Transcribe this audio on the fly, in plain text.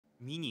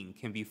Meaning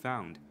can be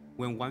found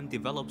when one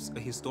develops a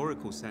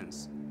historical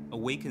sense,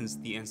 awakens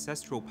the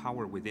ancestral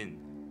power within,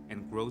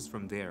 and grows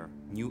from there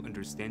new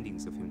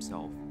understandings of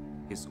himself,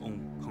 his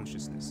own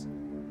consciousness.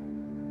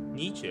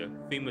 Nietzsche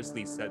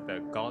famously said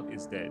that God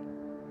is dead,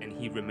 and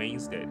he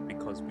remains dead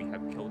because we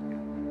have killed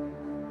him.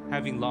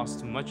 Having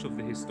lost much of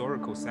the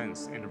historical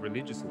sense and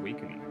religious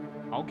awakening,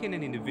 how can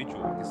an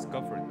individual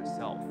discover the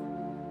self?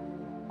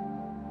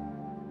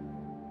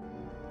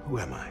 Who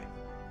am I?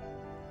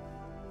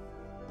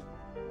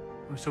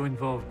 I was so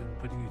involved in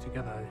putting you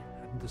together,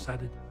 I hadn't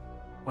decided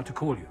what to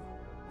call you.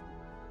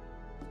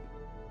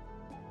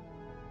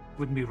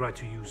 Wouldn't be right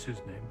to use his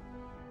name.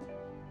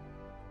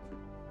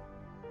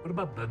 What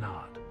about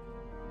Bernard?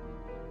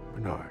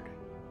 Bernard.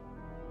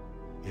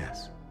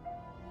 Yes.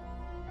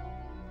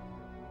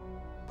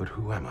 But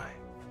who am I?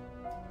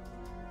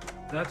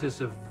 That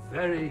is a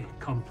very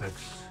complex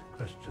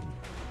question,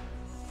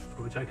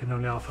 for which I can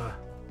only offer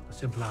a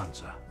simple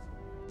answer.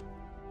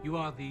 You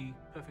are the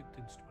perfect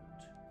instrument.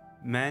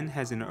 Man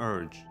has an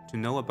urge to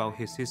know about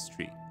his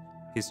history,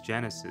 his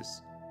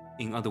genesis.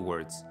 In other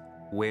words,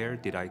 where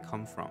did I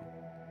come from?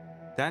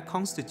 That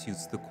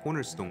constitutes the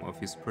cornerstone of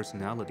his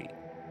personality.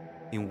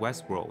 In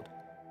Westworld,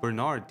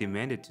 Bernard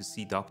demanded to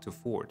see Dr.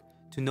 Ford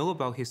to know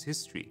about his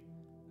history,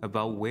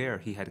 about where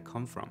he had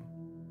come from.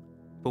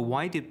 But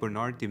why did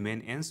Bernard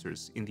demand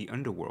answers in the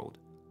underworld,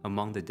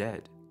 among the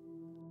dead?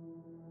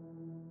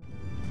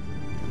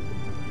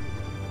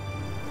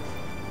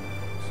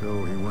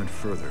 So he went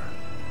further,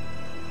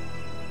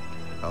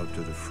 out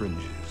to the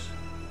fringes.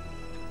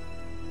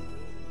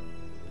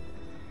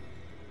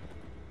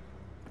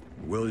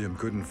 William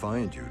couldn't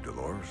find you,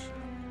 Dolores.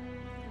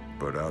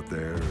 But out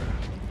there,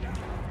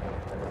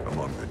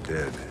 among the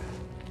dead,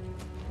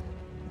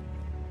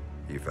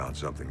 he found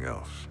something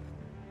else.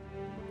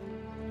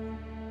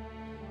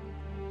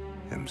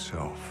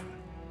 Himself.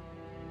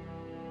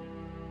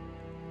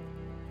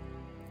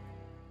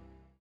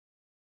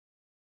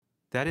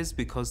 That is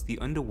because the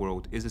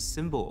underworld is a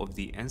symbol of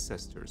the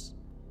ancestors.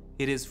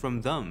 It is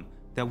from them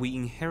that we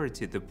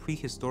inherited the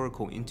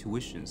prehistorical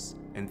intuitions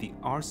and the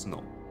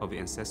arsenal of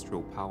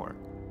ancestral power.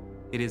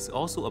 It is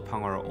also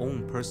upon our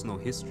own personal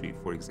history,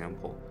 for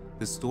example,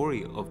 the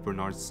story of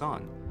Bernard's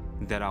son,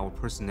 that our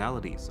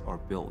personalities are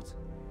built.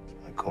 It's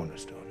my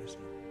cornerstone, isn't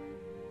it?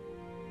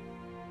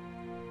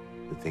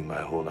 The thing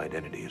my whole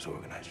identity is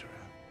organized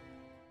around.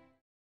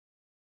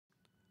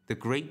 The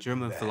great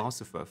German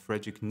philosopher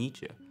Friedrich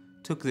Nietzsche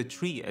took the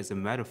tree as a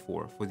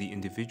metaphor for the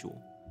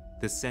individual,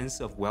 the sense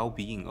of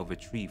well-being of a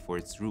tree for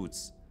its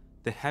roots,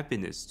 the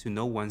happiness to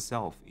know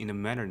oneself in a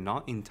manner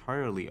not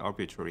entirely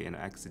arbitrary and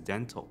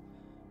accidental,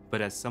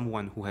 but as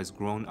someone who has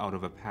grown out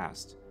of a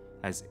past,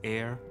 as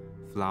air,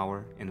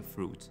 flower, and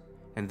fruit,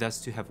 and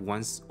thus to have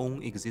one's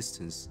own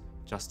existence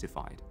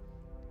justified.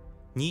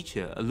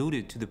 Nietzsche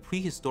alluded to the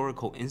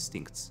prehistorical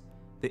instincts,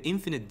 the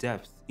infinite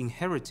depth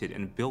inherited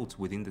and built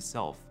within the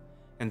self,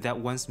 and that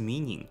one's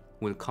meaning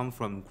will come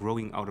from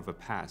growing out of a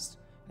past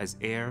as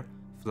air,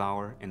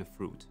 flower, and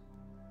fruit.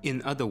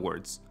 In other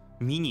words,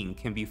 meaning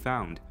can be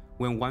found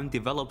when one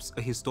develops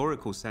a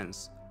historical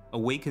sense,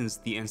 awakens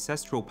the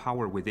ancestral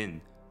power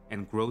within,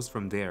 and grows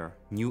from there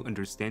new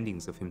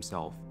understandings of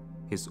himself,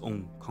 his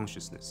own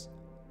consciousness.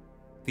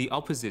 The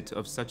opposite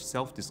of such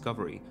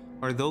self-discovery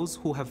are those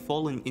who have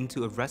fallen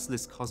into a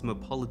restless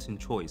cosmopolitan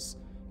choice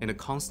and a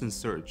constant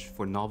search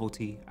for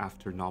novelty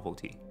after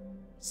novelty.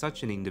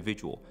 Such an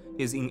individual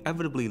is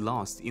inevitably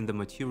lost in the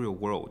material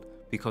world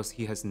because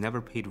he has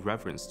never paid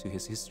reverence to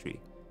his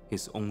history,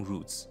 his own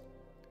roots.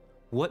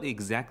 What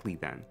exactly,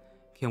 then,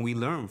 can we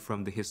learn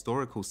from the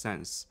historical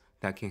sense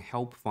that can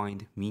help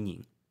find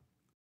meaning?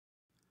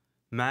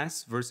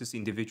 Mass versus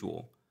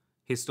individual,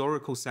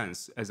 historical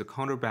sense as a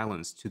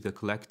counterbalance to the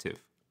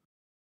collective.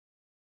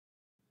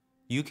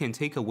 You can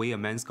take away a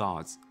man's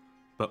gods,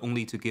 but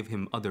only to give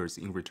him others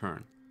in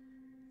return.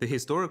 The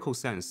historical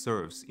sense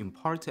serves in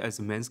part as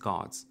man's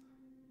gods.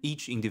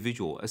 Each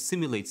individual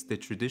assimilates the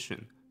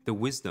tradition, the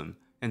wisdom,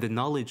 and the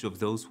knowledge of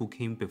those who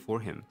came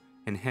before him,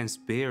 and hence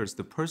bears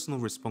the personal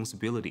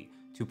responsibility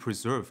to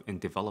preserve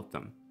and develop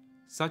them.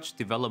 Such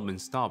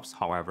development stops,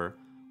 however,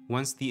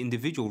 once the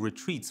individual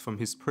retreats from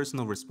his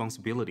personal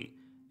responsibility,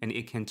 and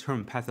it can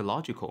turn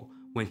pathological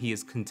when he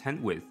is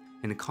content with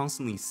and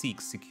constantly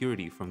seeks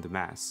security from the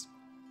mass.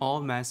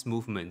 All mass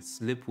movements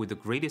slip with the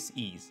greatest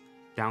ease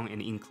down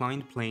an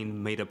inclined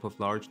plane made up of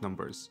large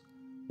numbers.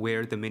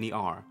 Where the many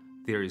are,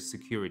 there is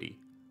security.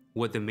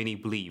 What the many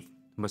believe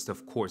must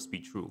of course be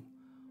true.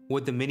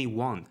 What the many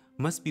want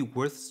must be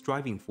worth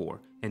striving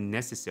for and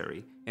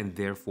necessary and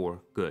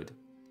therefore good.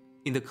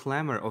 In the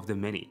clamor of the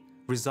many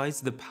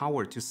resides the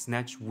power to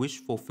snatch wish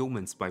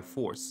fulfillments by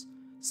force.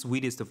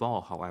 Sweetest of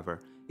all,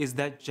 however, is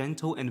that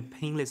gentle and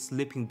painless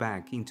slipping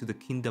back into the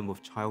kingdom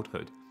of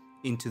childhood,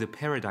 into the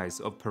paradise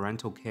of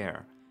parental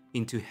care,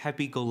 into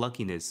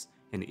happy-go-luckiness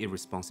and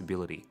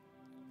irresponsibility.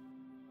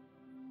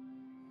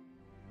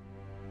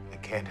 I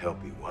can't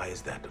help you. Why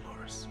is that,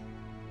 Dolores?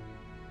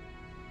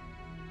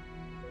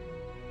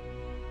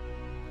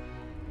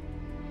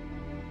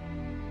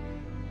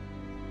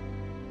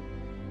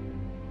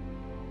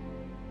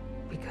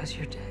 Because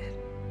you're dead.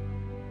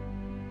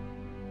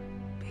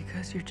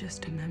 Because you're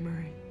just a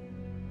memory.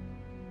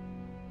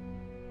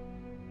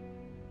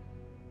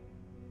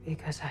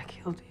 Because I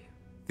killed you.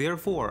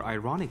 Therefore,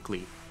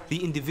 ironically,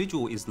 the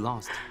individual is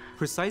lost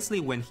precisely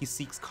when he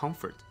seeks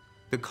comfort,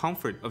 the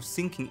comfort of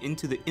sinking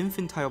into the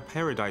infantile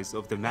paradise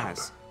of the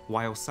mass,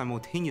 while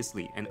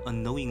simultaneously and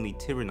unknowingly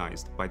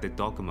tyrannized by the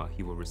dogma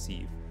he will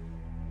receive.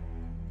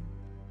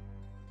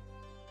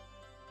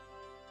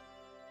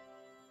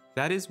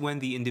 That is when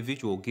the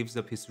individual gives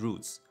up his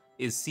roots,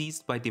 is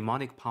seized by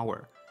demonic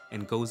power,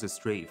 and goes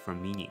astray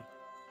from meaning.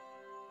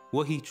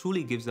 What he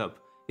truly gives up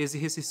is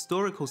his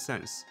historical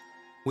sense,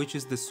 which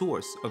is the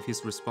source of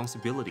his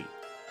responsibility,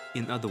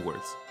 in other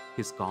words,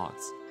 his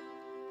gods.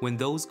 When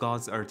those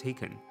gods are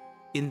taken,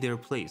 in their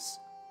place,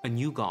 a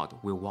new god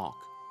will walk,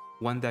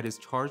 one that is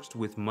charged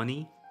with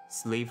money,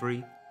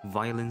 slavery,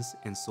 violence,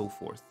 and so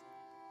forth.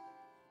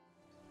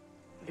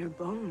 Your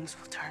bones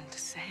will turn to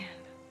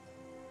sand.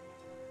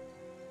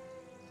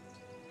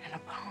 And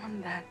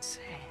upon that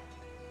sand,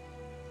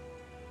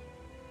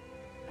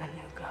 a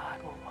new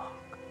god will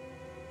walk.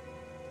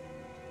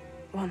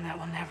 One that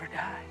will never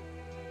die.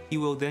 He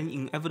will then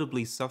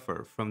inevitably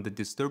suffer from the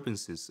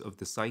disturbances of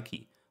the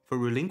psyche for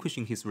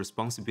relinquishing his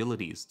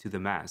responsibilities to the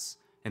mass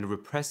and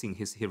repressing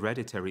his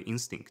hereditary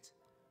instinct.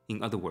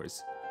 In other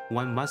words,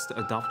 one must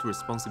adopt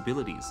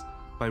responsibilities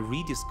by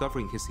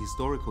rediscovering his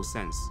historical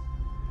sense.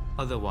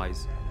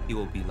 Otherwise, he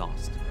will be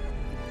lost.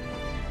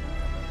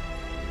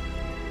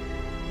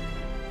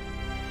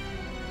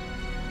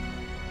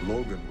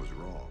 Logan was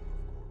wrong,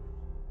 of course.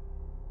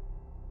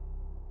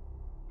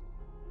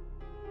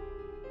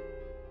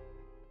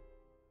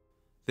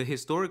 The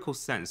historical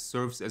sense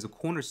serves as a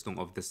cornerstone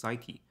of the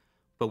psyche,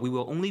 but we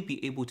will only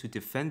be able to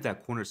defend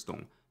that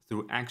cornerstone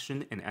through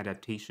action and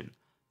adaptation,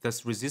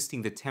 thus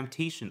resisting the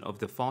temptation of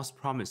the false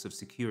promise of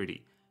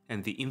security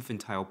and the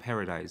infantile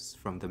paradise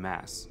from the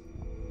mass.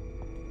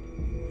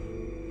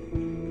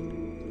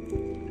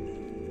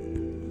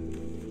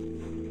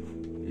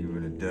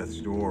 Even at death's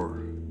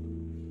door,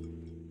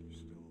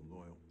 still a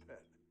loyal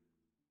pet.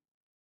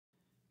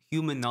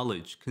 Human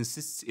knowledge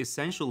consists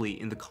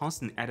essentially in the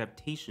constant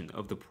adaptation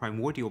of the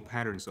primordial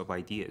patterns of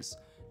ideas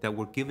that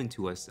were given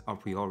to us a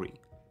priori.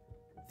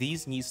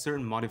 These need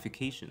certain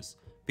modifications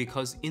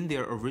because in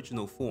their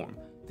original form,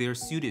 they are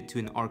suited to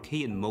an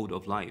archaic mode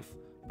of life,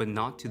 but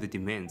not to the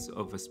demands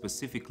of a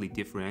specifically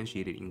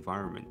differentiated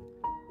environment.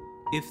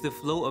 If the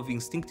flow of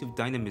instinctive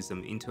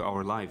dynamism into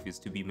our life is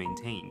to be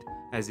maintained,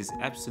 as is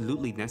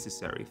absolutely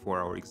necessary for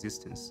our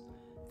existence,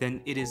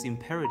 then it is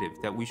imperative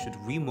that we should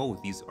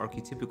remold these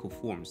archetypical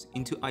forms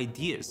into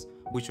ideas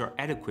which are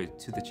adequate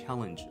to the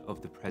challenge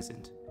of the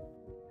present.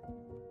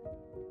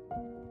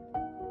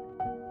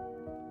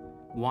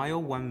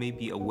 While one may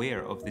be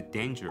aware of the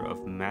danger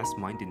of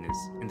mass-mindedness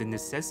and the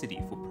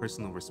necessity for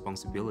personal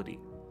responsibility,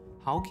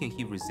 how can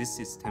he resist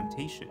its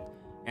temptation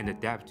and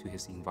adapt to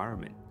his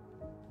environment?